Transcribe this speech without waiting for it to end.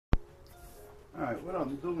Alright, what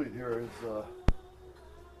I'm doing here is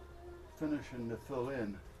finishing to fill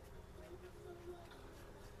in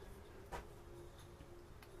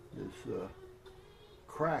this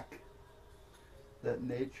crack that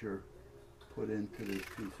nature put into this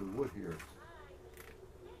piece of wood here.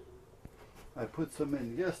 I put some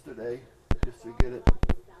in yesterday just to get it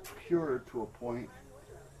cured to a point.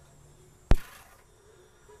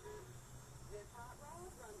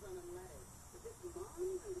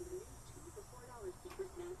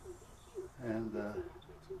 And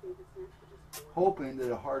hoping that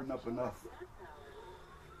it'll harden up enough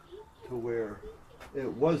to where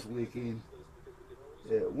it was leaking,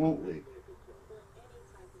 it won't leak.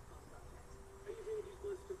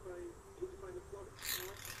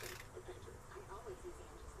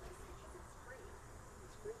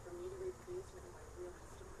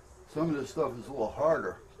 Some of this stuff is a little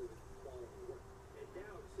harder,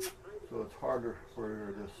 so it's harder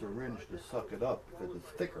for the syringe to suck it up because it's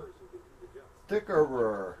thicker.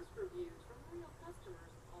 Thicker.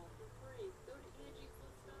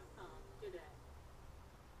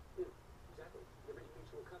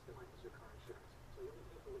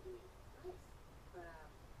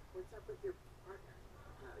 What's up with your partner?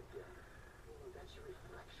 Not again. That's your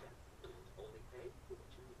reflection. Only pay for what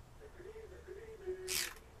you need.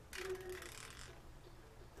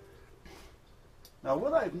 Now,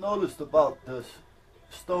 what I've noticed about this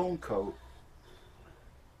stone coat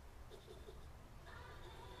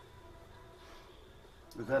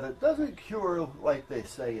is that it doesn't cure like they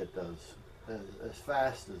say it does, as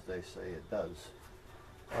fast as they say it does.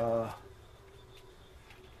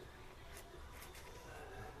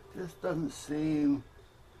 Just doesn't seem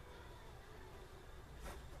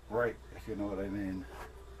right, if you know what I mean.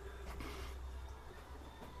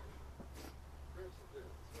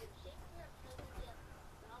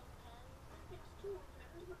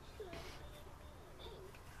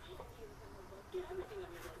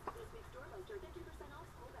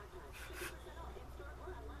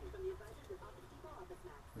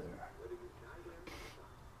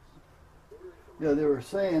 Yeah, they were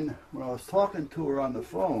saying, when I was talking to her on the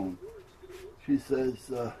phone, she says,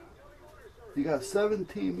 you got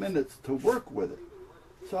 17 minutes to work with it.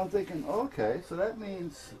 So I'm thinking, okay, so that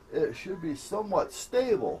means it should be somewhat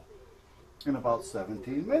stable in about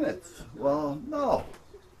 17 minutes. Well, no.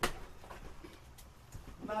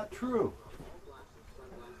 Not true.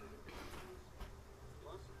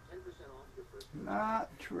 Not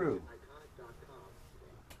true.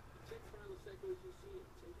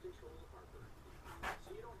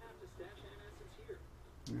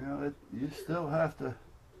 You know, you still have to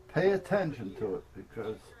pay attention to it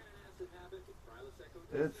because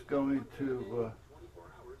it's going to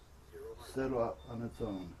settle up on its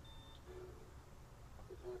own.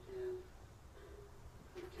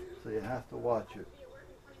 So you have to watch it.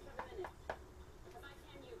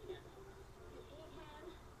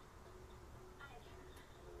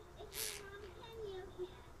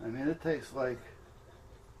 I mean, it takes like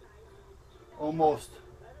almost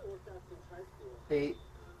 8-9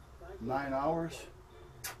 hours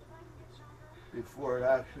before it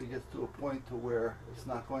actually gets to a point to where it's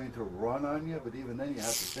not going to run on you, but even then you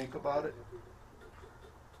have to think about it.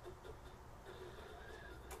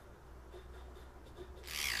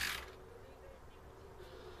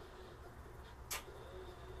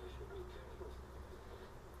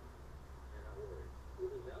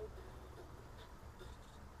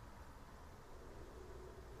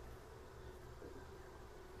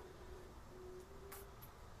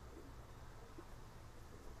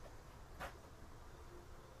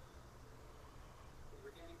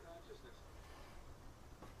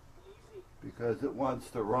 Because it wants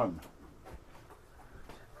to run.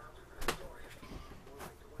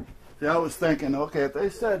 See, I was thinking, okay, if they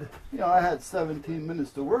said, you know, I had 17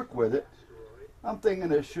 minutes to work with it, I'm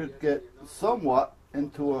thinking it should get somewhat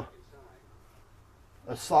into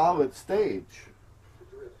a solid stage.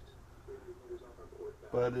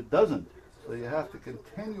 But it doesn't. So you have to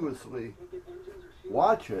continuously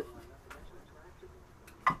watch it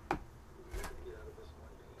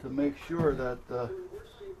to make sure that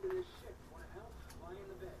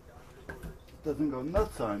doesn't go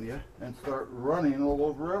nuts on you and start running all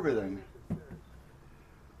over everything.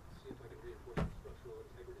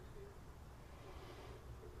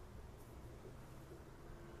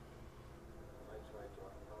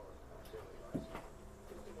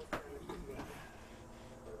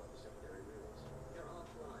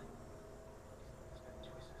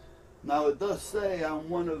 Now it does say on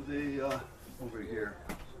one of the over here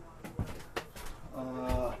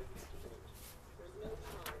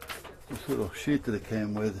this little sheet that it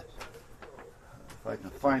came with, if I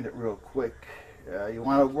can find it real quick. You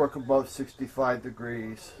want to work above 65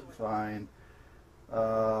 degrees, fine.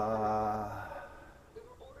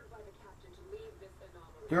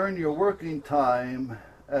 During your working time,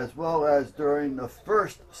 as well as during the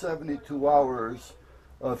first 72 hours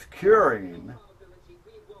of curing,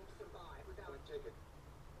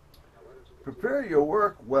 prepare your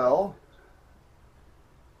work well.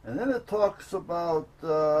 And then it talks about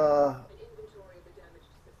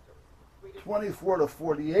 24 to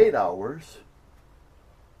 48 hours,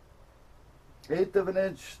 1/8 of an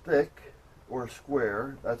inch thick or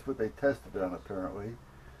square, that's what they tested it on apparently,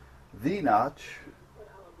 V-notch.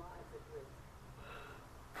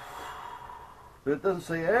 But it doesn't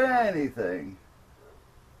say anything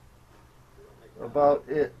about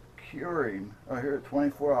it curing, oh here,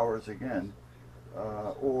 24 hours again,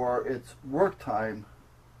 or its work time,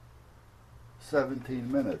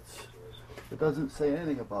 17 minutes. It doesn't say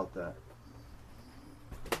anything about that.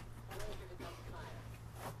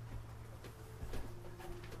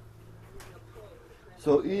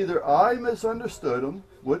 So either I misunderstood them,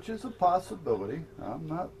 which is a possibility. I'm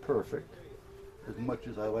not perfect, as much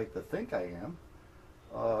as I like to think I am.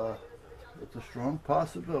 It's a strong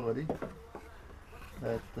possibility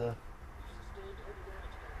that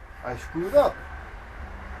I screwed up.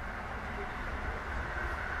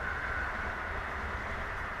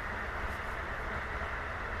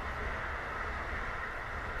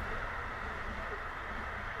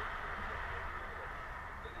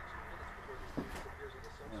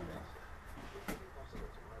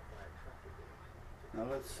 Now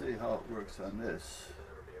let's see how it works on this.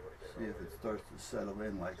 See if it starts to settle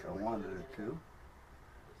in like I wanted it to.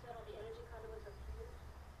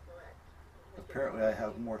 Apparently I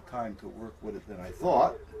have more time to work with it than I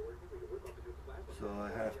thought. So I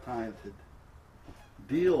have time to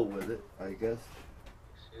deal with it, I guess.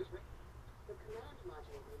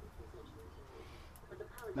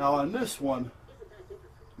 Now on this one,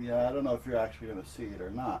 yeah, I don't know if you're actually going to see it or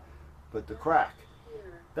not, but the crack.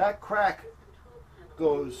 That crack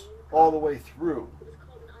goes all the way through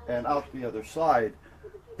and out the other side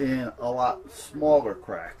in a lot smaller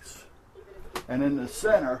cracks. And in the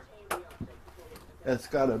center, it's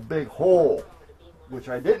got a big hole, which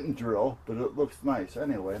I didn't drill, but it looks nice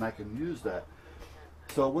anyway, and I can use that.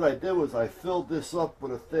 So what I did was I filled this up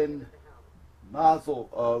with a thin nozzle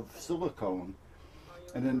of silicone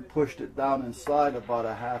and then pushed it down inside about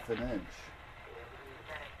 1/2 an inch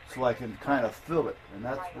so I can kind of fill it, and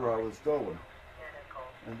that's where I was going.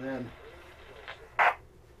 And then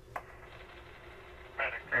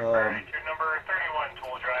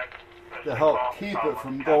to help keep it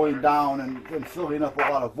from going down and filling up a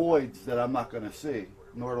lot of voids that I'm not going to see,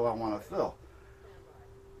 nor do I want to fill.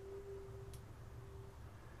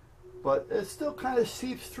 But it still kind of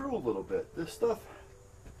seeps through a little bit. This stuff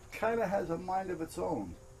kind of has a mind of its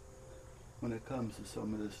own when it comes to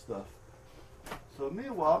some of this stuff. So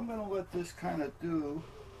meanwhile, I'm going to let this kind of do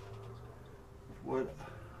what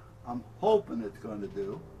I'm hoping it's going to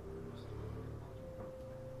do.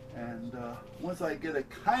 And once I get it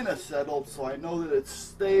kind of settled so I know that it's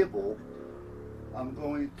stable, I'm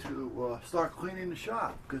going to start cleaning the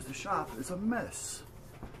shop, because the shop is a mess.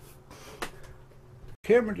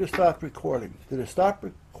 Camera just stopped recording. Did it stop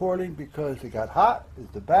recording because it got hot? Is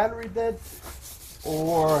the battery dead?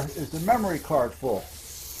 Or is the memory card full?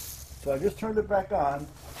 So I just turned it back on,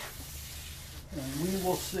 and we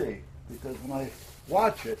will see. Because when I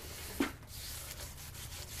watch it,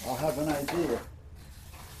 I'll have an idea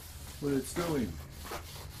what it's doing.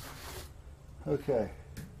 Okay,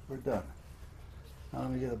 we're done. Now let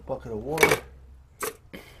me get a bucket of water.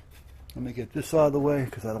 Let me get this out of the way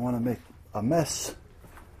because I don't want to make a mess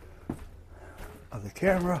of the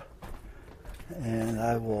camera. And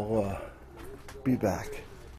I will be back.